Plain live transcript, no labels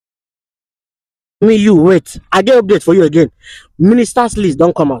Me, you wait. I get update for you again. Ministers list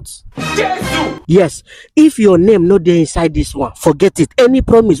don't come out. Jesus! Yes. If your name no dey inside this one, forget it. Any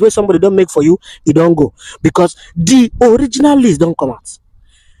promise where somebody don't make for you, it don't go. Because the original list don't come out.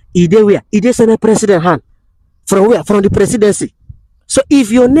 It dey where? It dey Senate President hand. From where? From the presidency. So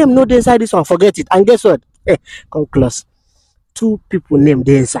if your name no dey inside this one, forget it. And guess what? Hey, come close. 2 people name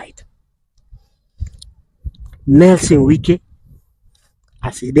dey inside. Nelson Wike.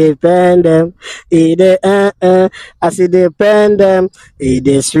 As he depend them, as he depend them,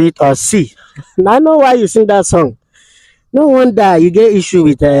 they sweet or see. Now I know why you sing that song. No wonder you get issue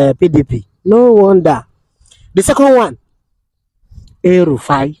with PDP. No wonder. The second one,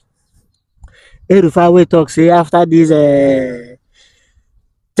 Erufai. Erufai we talk say after this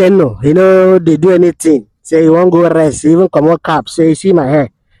tenor, they do anything. Say you won't go rest, even come out cap. Say you see my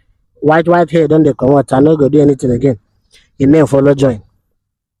hair, white hair. Don't they come out? I not go do anything again. You never follow join.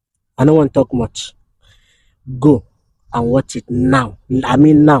 I don't want to talk much. Go and watch it now. I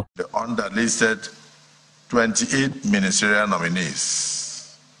mean now. The underlisted 28 ministerial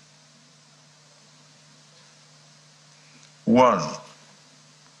nominees. 1.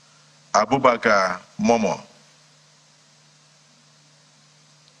 Abubakar Momo.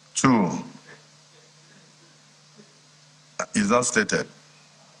 2. Is not stated.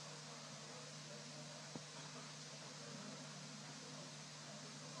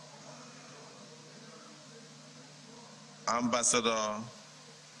 Ambassador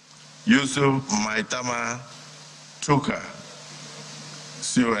Yusuf Maitama Tuka,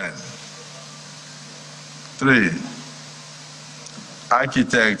 CON. 3.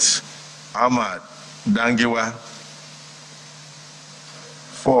 Architect Ahmad Dangiwa.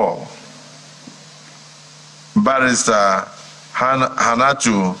 4. Barrister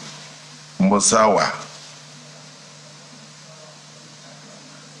Hanatu Musawa.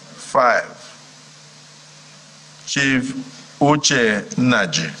 5. Chief Uche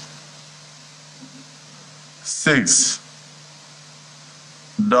Naji. 6.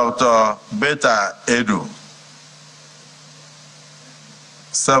 Dr. Beta Edu.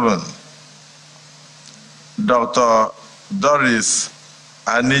 7. Dr. Doris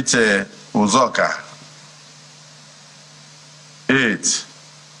Anite Uzoka. 8.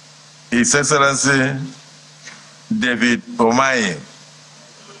 His Excellency David Omaye.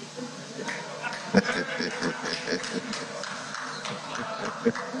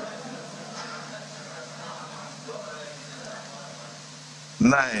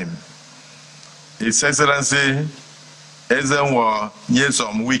 9. His Excellency Ezenwo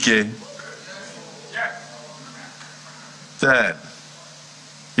Nyesom Wike. 10.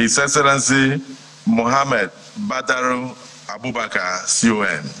 His Excellency Mohammed Badaru Abubakar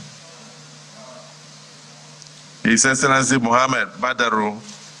CON. His Excellency Mohammed Badaru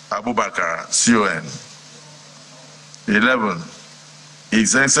Abubakar CON. 11.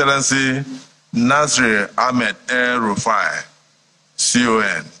 His Excellency Nasir Ahmed El Rufai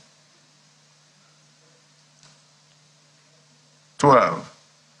CON. 12.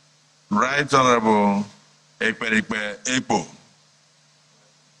 Right Honorable Ekperikpe Ekpo.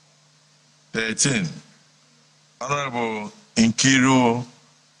 13. Honorable Nkiru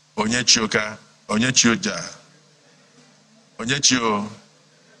Onyechiocha. Onyechiocha.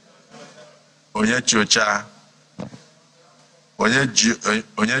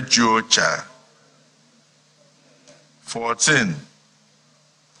 14.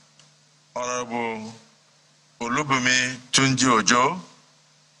 Honorable Olubumi Tunji Ojo.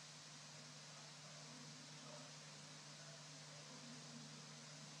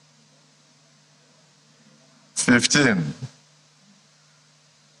 15.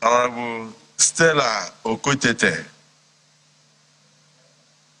 Honorable Stella Okotete.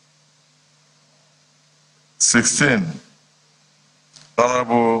 16.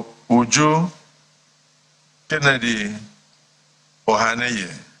 Honorable Uju Kennedy Ohaneye.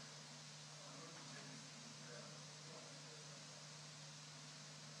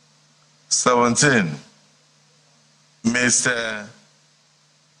 17. Mr.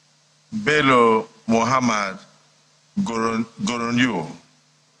 Bello Muhammad Goronyo.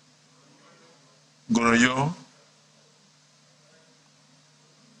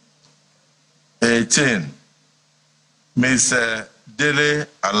 18. Mr. Dele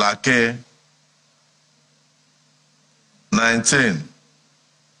Alake. 19.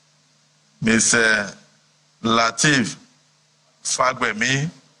 Mr. Latif Fagbemi,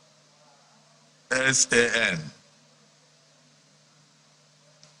 SAN.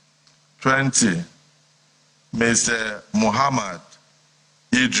 20. Mr. Muhammad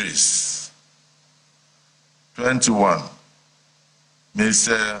Idris. 21.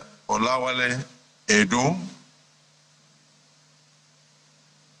 Mr. Olawale Edu.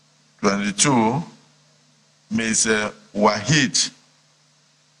 22, Mr. Wahid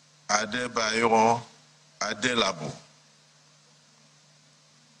Adebayo Adelabo.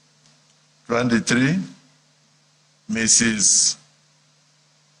 23, Mrs.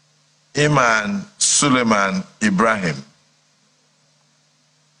 Iman Suleiman Ibrahim.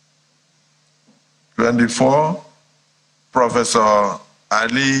 24, Professor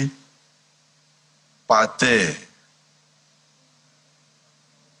Ali Pate.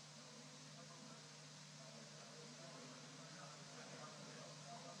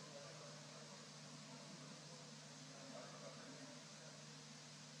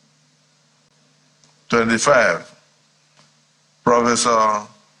 25, Professor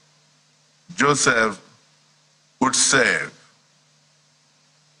Joseph Utsev.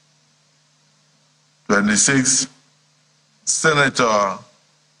 26, Senator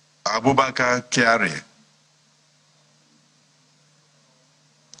Abubakar Kyari.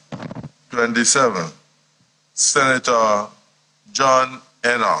 27, Senator John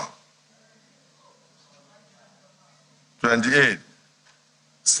Eno. 28,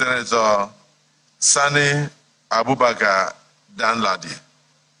 Senator Sani Abubakar Danladi.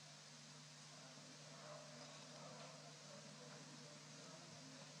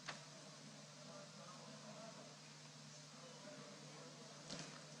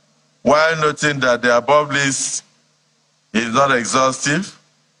 While noting that the above list is not exhaustive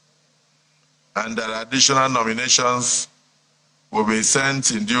and that additional nominations will be sent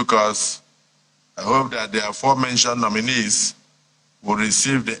in due course, I hope that the aforementioned nominees will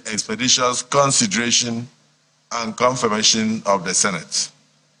receive the expeditious consideration and confirmation of the Senate.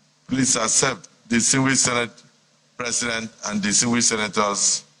 Please accept, distinguished Senate President and distinguished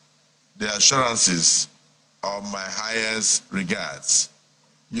senators, the assurances of my highest regards.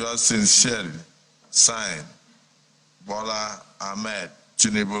 Yours sincerely, signed, Bola Ahmed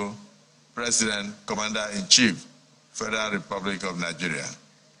Tinubu, President, Commander-in-Chief, Federal Republic of Nigeria.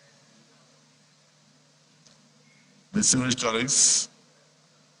 Distinguished colleagues,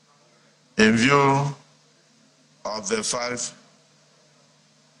 in view of the fact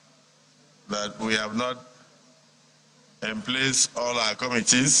that we have not in place all our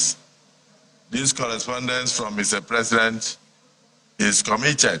committees, this correspondence from Mr. President is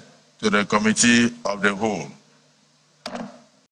committed to the Committee of the Whole.